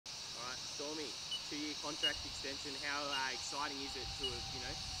Stormy, 2-year contract extension. How exciting is it to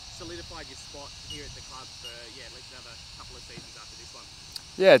have, solidified your spot here at the club for, at least another couple of seasons after this one?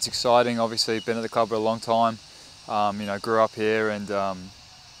 Yeah, it's exciting. Obviously, been at the club for a long time. Grew up here and,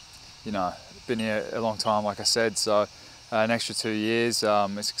 been here a long time, like I said. So an extra 2 years, it's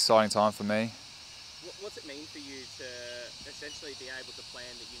an exciting time for me. What's it mean for you to essentially be able to plan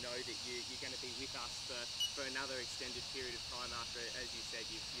that that you're going to be with us for another extended period of time after, as you said,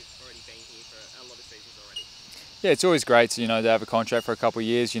 you've already been here for a lot of seasons already? Yeah, it's always great to, to have a contract for a couple of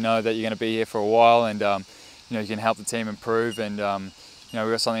years. You know that you're going to be here for a while and, you can help the team improve and, we've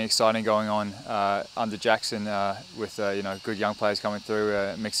got something exciting going on under Jackson with, good young players coming through,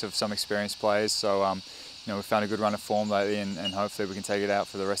 a mix of some experienced players. So, we've found a good run of form lately and hopefully we can take it out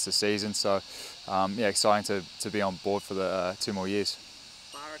for the rest of the season. So, exciting to be on board for the 2 more years.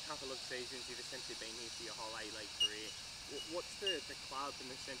 Bar a couple of seasons, you've essentially been here for your whole A-League career. What's the club and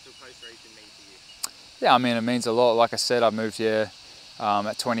the Central Coast region mean to you? Yeah, I mean, it means a lot. Like I said, I moved here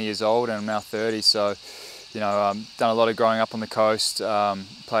at 20 years old and I'm now 30. So, done a lot of growing up on the coast,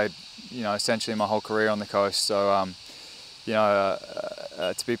 played, essentially my whole career on the coast. So,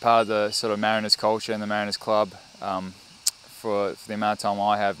 to be part of the sort of Mariners culture and the Mariners club for the amount of time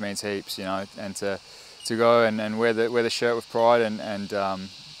I have means heaps, and to go and wear the shirt with pride and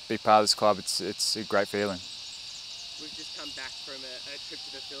be part of this club, it's a great feeling. We've just come back from a trip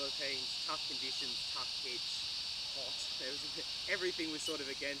to the Philippines, tough conditions, tough pitch, hot. Everything was sort of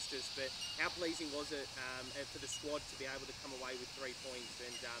against us, but how pleasing was it for the squad to be able to come away with 3 points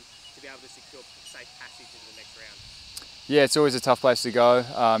and to be able to secure safe passage into the next round? Yeah, it's always a tough place to go.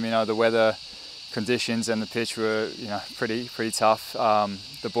 The weather conditions and the pitch were, pretty tough.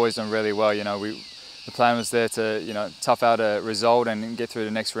 The boys done really well. The plan was there to, tough out a result and get through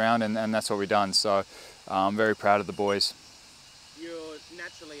the next round, and that's what we've done. So I'm very proud of the boys. You're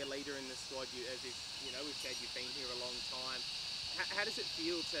naturally a leader in the squad. We've said you've been here a long time. How does it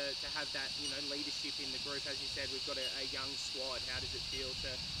feel to have that, leadership in the group? As you said, we've got a young squad. How does it feel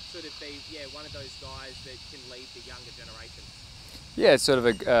to sort of be, one of those guys that can lead the younger generation? Yeah, it's sort of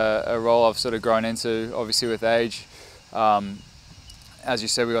a role I've sort of grown into, obviously with age. As you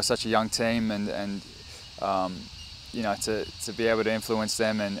said, we've got such a young team and to be able to influence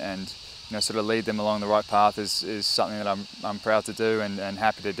them and sort of lead them along the right path is something that I'm proud to do and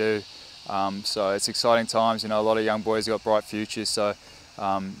happy to do. So it's exciting times. A lot of young boys have got bright futures. So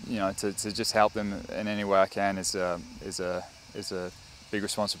to just help them in any way I can is a big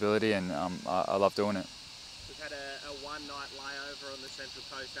responsibility, and I love doing it. We've had a one-night layover on the Central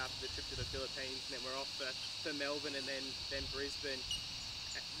Coast after the trip to the Philippines, and then we're off for Melbourne and then Brisbane.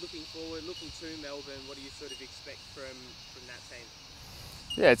 Looking forward, looking to Melbourne, what do you sort of expect from that team?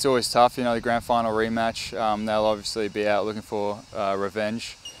 Yeah, it's always tough. The grand final rematch. They'll obviously be out looking for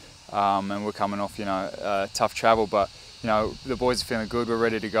revenge, and we're coming off, tough travel. But the boys are feeling good. We're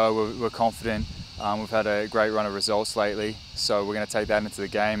ready to go. We're confident. We've had a great run of results lately, so we're going to take that into the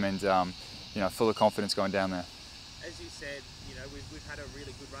game and full of confidence going down there. As you said, we've had a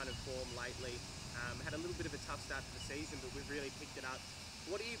really good run of form lately. Had a little bit of a tough start to the season, but we've really picked it up.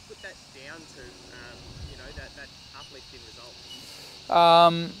 What do you put that down to? That uplift in results.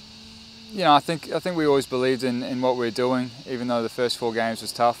 I think we always believed in what we were doing, even though the first 4 games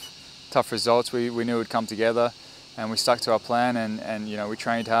was tough results. We knew it would come together, and we stuck to our plan, and we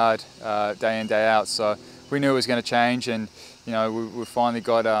trained hard day in, day out. So we knew it was going to change, and we finally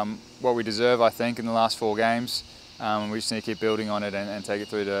got what we deserve, I think, in the last 4 games. We just need to keep building on it and take it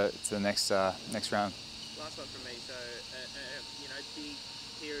through to the next round. Last one from me. So big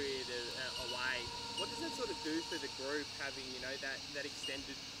period away. What does that sort of do for the group, having that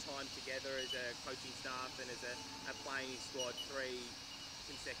extended time together as a coaching staff and as a playing squad, 3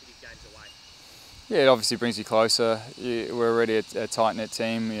 consecutive games away? Yeah, it obviously brings you closer. We're already a tight-knit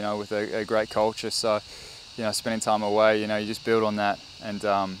team, with a great culture. So, spending time away, you just build on that, and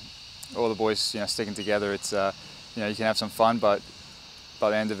all the boys, sticking together. It's, you can have some fun, but by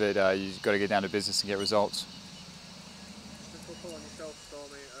the end of it, you've got to get down to business and get results. Just a couple on yourself,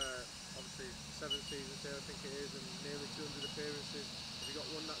 Stormy. Obviously, 7 seasons here, I think it is, and nearly 200 appearances. Have you got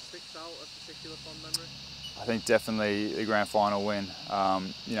one that sticks out, a particular fond memory? I think definitely the grand final win.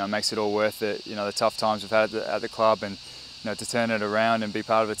 Makes it all worth it. The tough times we've had at the club, and to turn it around and be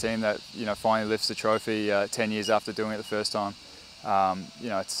part of a team that finally lifts the trophy 10 years after doing it the first time.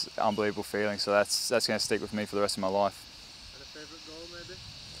 It's an unbelievable feeling. So that's going to stick with me for the rest of my life. And a favourite goal, maybe?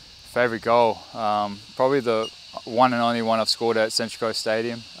 Favourite goal, probably the one and only one I've scored at Central Coast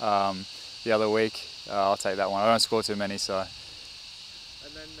Stadium the other week. I'll take that one. I don't score too many, so.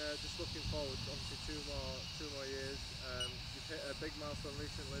 And then just looking forward, obviously two more years. You've hit a big milestone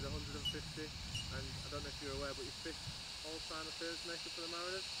recently, the 150, and I don't know if you're aware, but your 5th all-time appearance maker for the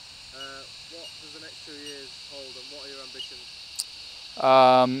Mariners. What does the next 2 years hold, and what are your ambitions?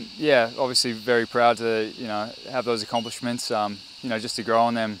 Yeah, obviously very proud to have those accomplishments. Just to grow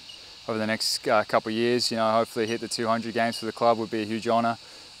on them over the next couple of years. Hopefully hit the 200 games for the club would be a huge honour.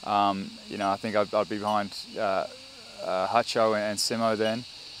 I think I'd be behind Hutcho and Simo then.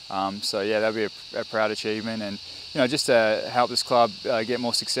 So yeah, that'd be a proud achievement, and just to help this club get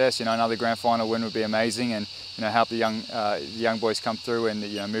more success. Another grand final win would be amazing, and help the young boys come through and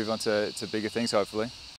move on to bigger things hopefully.